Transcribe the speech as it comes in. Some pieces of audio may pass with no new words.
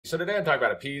So today I'm talking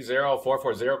about a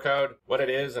P0440 code, what it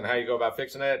is and how you go about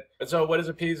fixing it. And so what is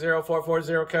a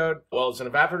P0440 code? Well, it's an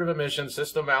evaporative emission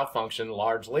system malfunction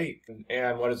large leak.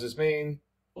 And what does this mean?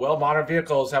 Well, modern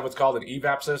vehicles have what's called an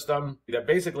Evap system that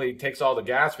basically takes all the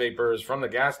gas vapors from the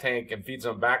gas tank and feeds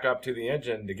them back up to the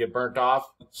engine to get burnt off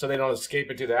so they don't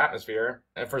escape into the atmosphere.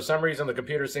 And for some reason, the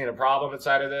computer's seeing a problem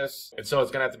inside of this, and so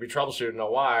it's going to have to be troubleshooted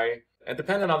on why. And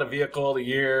depending on the vehicle, the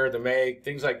year, the make,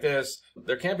 things like this,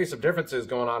 there can be some differences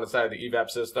going on inside the Evap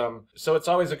system. So it's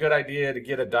always a good idea to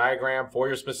get a diagram for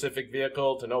your specific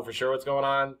vehicle to know for sure what's going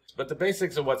on. But the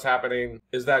basics of what's happening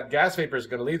is that gas vapor is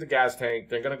going to leave the gas tank,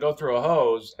 they're going to go through a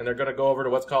hose, and they're going to go over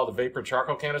to what's called a vapor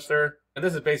charcoal canister. And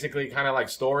this is basically kind of like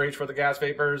storage for the gas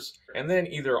vapors. And then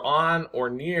either on or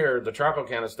near the charcoal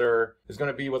canister is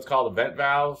going to be what's called a vent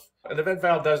valve. And the vent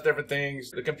valve does different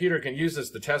things. The computer can use this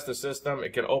to test the system.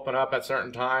 It can open up at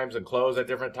certain times and close at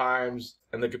different times.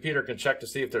 And the computer can check to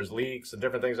see if there's leaks and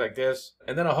different things like this.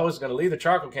 And then a hose is going to leave the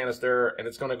charcoal canister and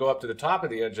it's going to go up to the top of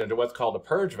the engine to what's called a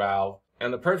purge valve.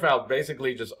 And the purge valve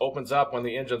basically just opens up when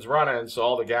the engine's running so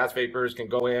all the gas vapors can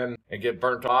go in and get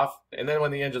burnt off. And then when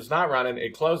the engine's not running,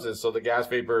 it closes so the gas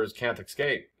vapors can't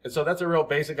escape. And so that's a real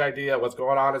basic idea of what's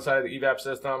going on inside of the Evap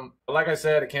system. But like I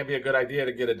said, it can be a good idea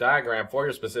to get a diagram for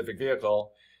your specific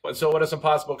vehicle. And so what are some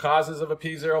possible causes of a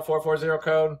P0440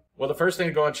 code? Well, the first thing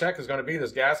to go and check is going to be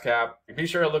this gas cap. Be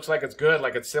sure it looks like it's good,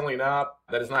 like it's sealing up,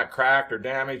 that it's not cracked or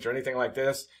damaged or anything like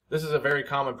this. This is a very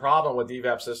common problem with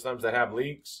Evap systems that have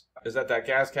leaks, is that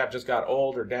gas cap just got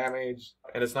old or damaged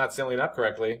and it's not sealing up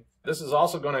correctly. This is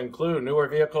also going to include newer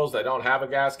vehicles that don't have a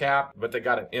gas cap, but they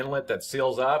got an inlet that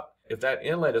seals up. If that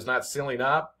inlet is not sealing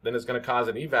up, then it's going to cause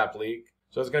an Evap leak.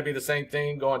 So it's going to be the same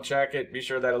thing. Go and check it. Be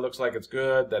sure that it looks like it's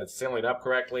good, that it's sealing up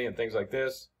correctly and things like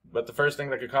this. But the first thing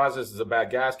that could cause this is a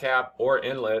bad gas cap or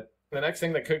inlet. The next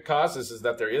thing that could cause this is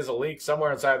that there is a leak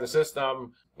somewhere inside the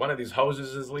system. One of these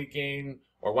hoses is leaking,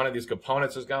 or one of these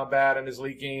components has gone bad and is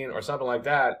leaking, or something like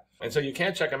that. And so you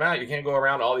can't check them out. You can't go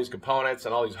around all these components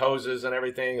and all these hoses and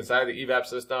everything inside the Evap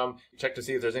system. Check to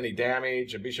see if there's any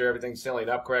damage and be sure everything's sealing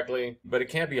up correctly. But it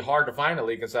can be hard to find a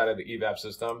leak inside of the Evap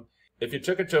system. If you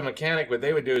took it to a mechanic, what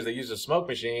they would do is they use a smoke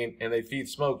machine and they feed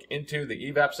smoke into the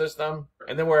Evap system.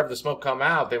 And then wherever the smoke come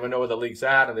out, they would know where the leak's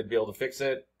at and they'd be able to fix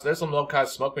it. So there's some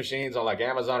low-cost smoke machines on like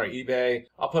Amazon or eBay.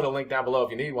 I'll put a link down below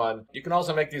if you need one. You can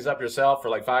also make these up yourself for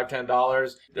like $5,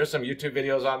 $10. There's some YouTube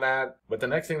videos on that. But the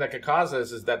next thing that could cause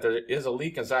this is that there is a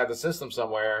leak inside the system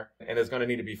somewhere and it's going to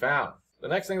need to be found. The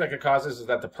next thing that could cause this is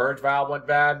that the purge valve went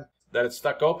bad, that it's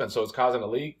stuck open, so it's causing a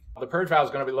leak. The purge valve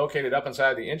is going to be located up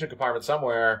inside the engine compartment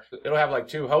somewhere. It'll have like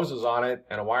 2 hoses on it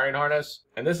and a wiring harness.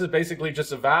 And this is basically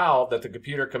just a valve that the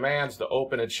computer commands to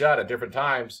open and shut at different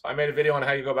times. I made a video on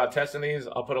how you go about testing these.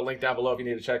 I'll put a link down below if you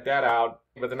need to check that out.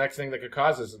 But the next thing that could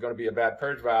cause this is going to be a bad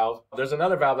purge valve. There's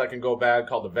another valve that can go bad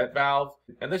called the vent valve.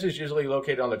 And this is usually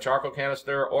located on the charcoal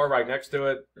canister or right next to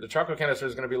it. The charcoal canister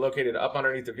is going to be located up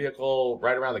underneath the vehicle,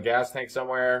 right around the gas tank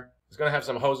somewhere. It's going to have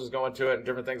some hoses going to it and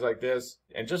different things like this.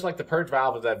 And just like the purge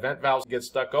valve, if that vent valve gets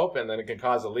stuck open, then it can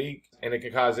cause a leak and it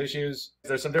can cause issues.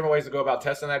 There's some different ways to go about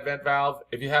testing that vent valve.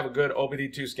 If you have a good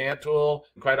OBD2 scan tool,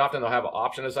 quite often they'll have an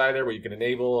option inside there where you can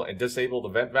enable and disable the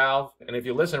vent valve. And if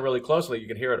you listen really closely, you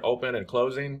can hear it open and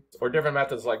closing, or different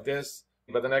methods like this.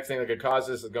 But the next thing that could cause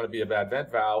this is going to be a bad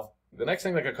vent valve. The next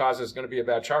thing that could cause this is going to be a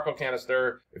bad charcoal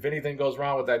canister. If anything goes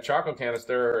wrong with that charcoal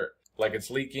canister, like it's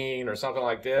leaking or something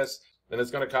like this, then it's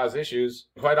going to cause issues.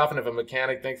 Quite often if a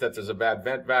mechanic thinks that there's a bad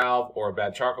vent valve or a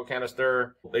bad charcoal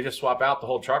canister, they just swap out the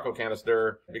whole charcoal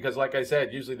canister because like I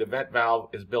said, usually the vent valve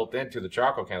is built into the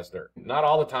charcoal canister. Not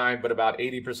all the time, but about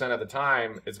 80% of the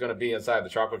time it's going to be inside the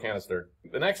charcoal canister.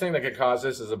 The next thing that could cause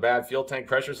this is a bad fuel tank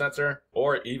pressure sensor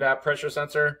or Evap pressure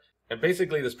sensor. And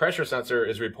basically this pressure sensor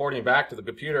is reporting back to the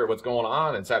computer what's going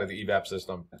on inside of the Evap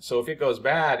system. So if it goes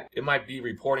bad, it might be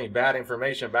reporting bad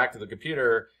information back to the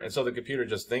computer, and so the computer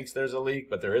just thinks there's a leak,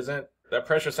 but there isn't. That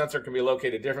pressure sensor can be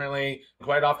located differently.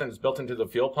 Quite often it's built into the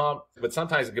fuel pump, but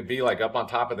sometimes it could be like up on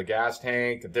top of the gas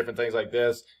tank and different things like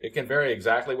this. It can vary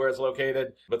exactly where it's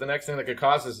located, but the next thing that could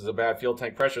cause this is a bad fuel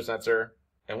tank pressure sensor.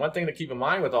 And one thing to keep in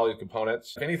mind with all these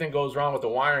components, if anything goes wrong with the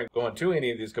wiring going to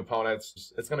any of these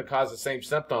components, it's going to cause the same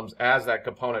symptoms as that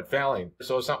component failing.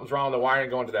 So if something's wrong with the wiring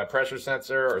going to that pressure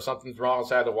sensor, or something's wrong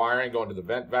inside the wiring going to the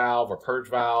vent valve or purge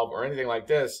valve or anything like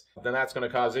this, then that's going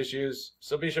to cause issues.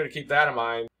 So be sure to keep that in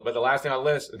mind. But the last thing on the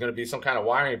list is going to be some kind of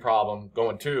wiring problem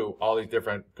going to all these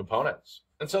different components.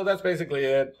 And so that's basically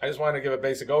it. I just wanted to give a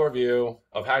basic overview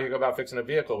of how you go about fixing a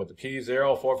vehicle with the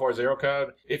P0440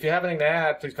 code. If you have anything to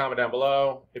add, please comment down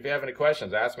below. If you have any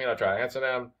questions, ask me and I'll try to answer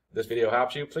them. If this video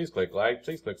helps you, please click like,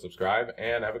 please click subscribe,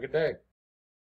 and have a good day.